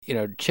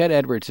Chet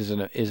Edwards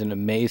is an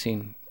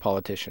amazing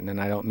politician,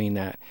 and I don't mean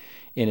that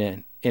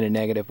in a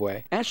negative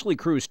way. Ashley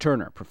Cruz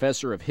Turner,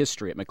 professor of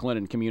history at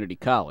McLennan Community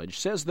College,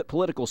 says that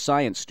political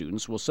science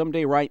students will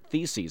someday write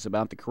theses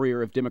about the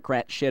career of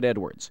Democrat Chet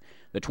Edwards,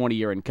 the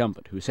 20-year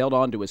incumbent who's held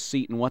on to his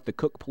seat in what the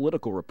Cook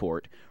Political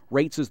Report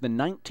rates as the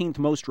 19th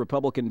most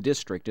Republican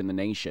district in the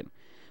nation.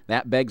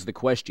 That begs the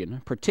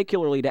question,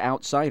 particularly to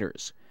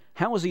outsiders.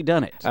 How has he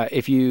done it?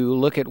 If you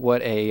look at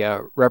what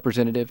a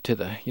representative to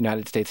the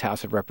United States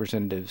House of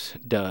Representatives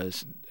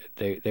does,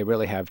 they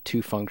really have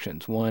two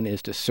functions. One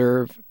is to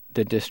serve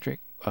the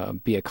district,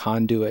 be a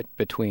conduit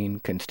between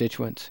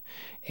constituents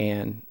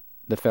and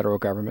the federal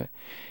government,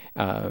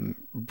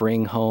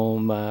 bring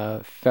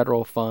home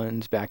federal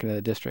funds back into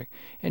the district.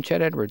 And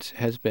Chet Edwards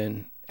has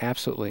been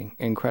absolutely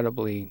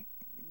incredibly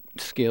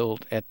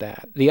skilled at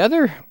that. The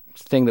other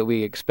thing that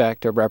we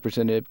expect a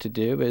representative to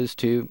do is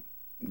to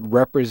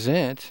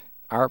represent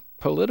our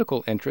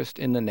political interest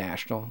in the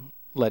national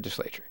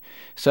legislature.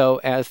 So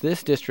as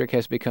this district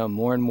has become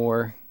more and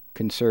more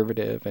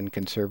conservative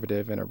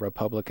in a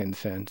Republican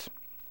sense,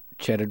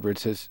 Chet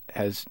Edwards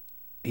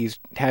he's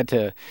had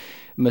to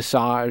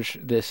massage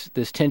this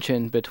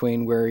tension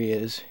between where he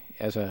is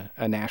as a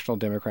national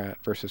Democrat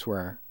versus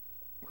where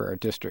our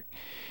district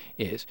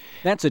is.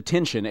 That's a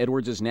tension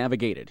Edwards has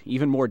navigated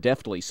even more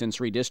deftly since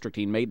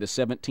redistricting made the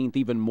 17th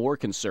even more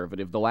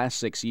conservative the last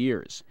 6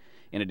 years.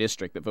 In a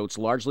district that votes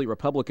largely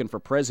Republican for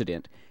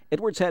president,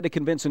 Edwards had to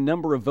convince a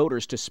number of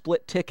voters to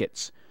split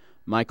tickets.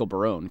 Michael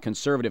Barone,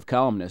 conservative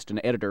columnist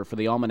and editor for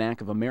the Almanac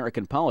of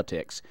American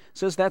Politics,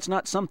 says that's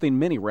not something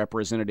many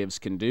representatives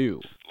can do.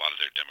 A lot of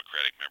their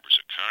Democratic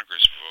members of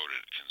Congress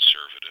voted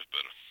conservative,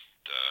 but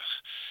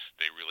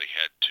they really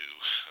had to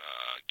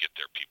get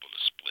their people to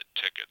split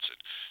tickets. And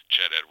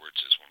Chet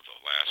Edwards is one of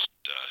the last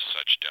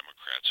such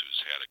Democrats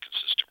who's had a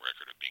consistent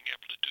record of being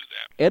able to do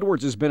that.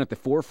 Edwards has been at the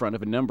forefront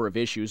of a number of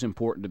issues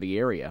important to the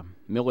area: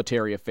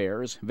 military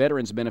affairs,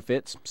 veterans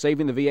benefits,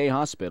 saving the VA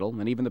hospital,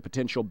 and even the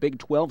potential Big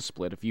 12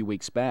 split a few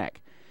weeks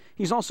back.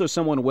 He's also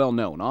someone well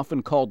known,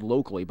 often called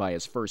locally by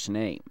his first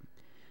name.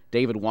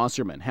 David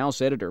Wasserman,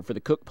 House editor for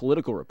the Cook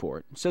Political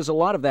Report, says a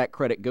lot of that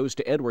credit goes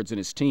to Edwards and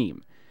his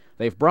team.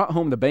 They've brought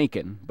home the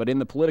bacon, but in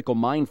the political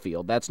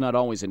minefield, that's not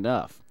always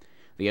enough.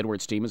 The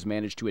Edwards team has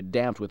managed to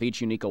adapt with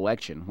each unique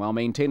election while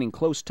maintaining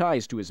close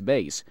ties to his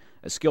base,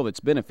 a skill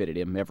that's benefited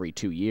him every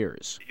 2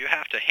 years. You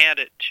have to hand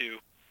it to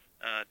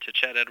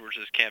Chet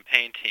Edwards'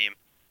 campaign team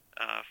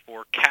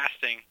for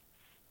casting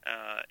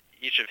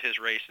each of his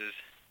races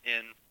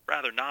in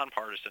rather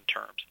nonpartisan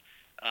terms.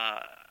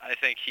 I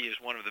think he is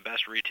one of the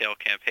best retail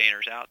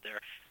campaigners out there,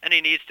 and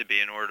he needs to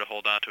be in order to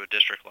hold on to a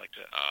district like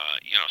this.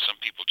 Some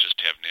people just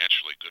have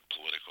naturally good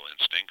political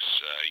instincts.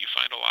 You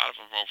find a lot of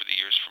them over the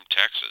years from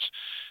Texas,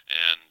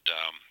 and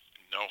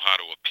know how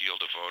to appeal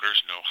to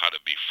voters, know how to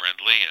be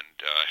friendly and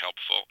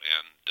helpful,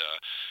 and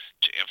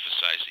to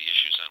emphasize the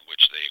issues on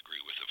which they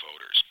agree with the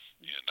voters.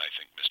 And I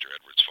think Mr.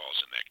 Edwards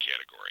falls in that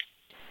category.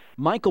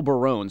 Michael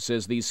Barone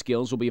says these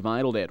skills will be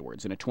vital to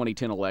Edwards in a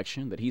 2010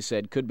 election that he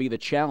said could be the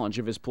challenge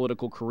of his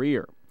political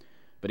career.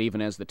 But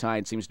even as the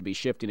tide seems to be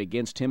shifting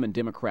against him and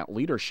Democrat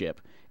leadership,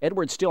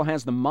 Edwards still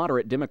has the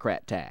moderate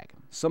Democrat tag,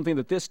 something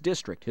that this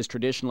district has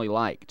traditionally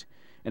liked.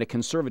 In a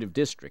conservative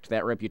district,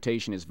 that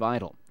reputation is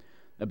vital.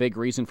 A big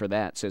reason for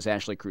that, says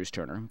Ashley Cruz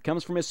Turner,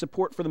 comes from his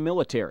support for the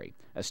military,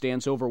 a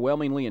stance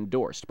overwhelmingly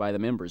endorsed by the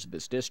members of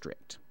this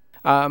district.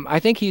 I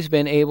think he's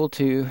been able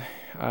to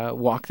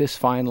walk this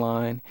fine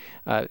line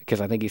because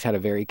I think he's had a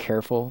very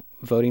careful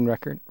voting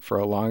record for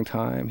a long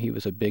time. He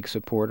was a big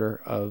supporter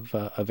of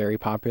a very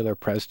popular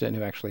president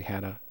who actually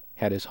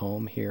had his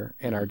home here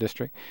in our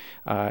district.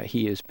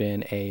 He's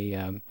been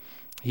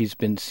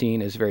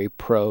seen as very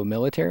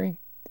pro-military,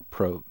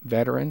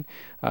 pro-veteran,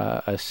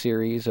 a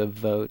series of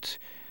votes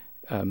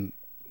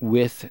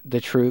with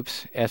the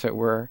troops, as it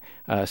were,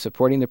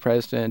 supporting the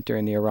president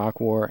during the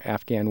Iraq War,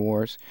 Afghan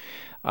wars,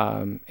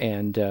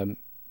 and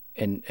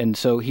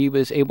so he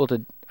was able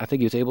to. I think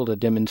he was able to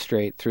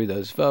demonstrate through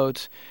those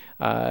votes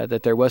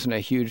that there wasn't a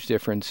huge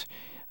difference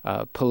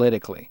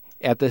politically.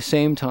 At the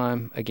same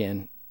time,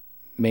 again,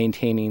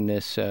 maintaining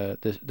this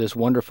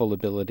wonderful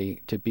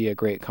ability to be a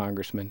great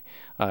congressman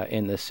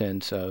in the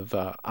sense of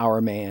our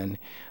man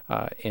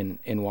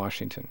in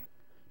Washington.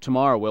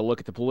 Tomorrow we'll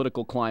look at the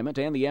political climate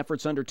and the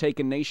efforts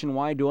undertaken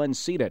nationwide to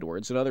unseat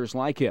Edwards and others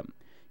like him.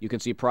 You can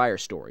see prior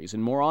stories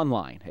and more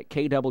online at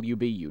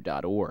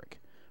kwbu.org.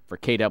 For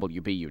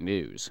KWBU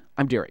News,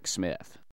 I'm Derek Smith.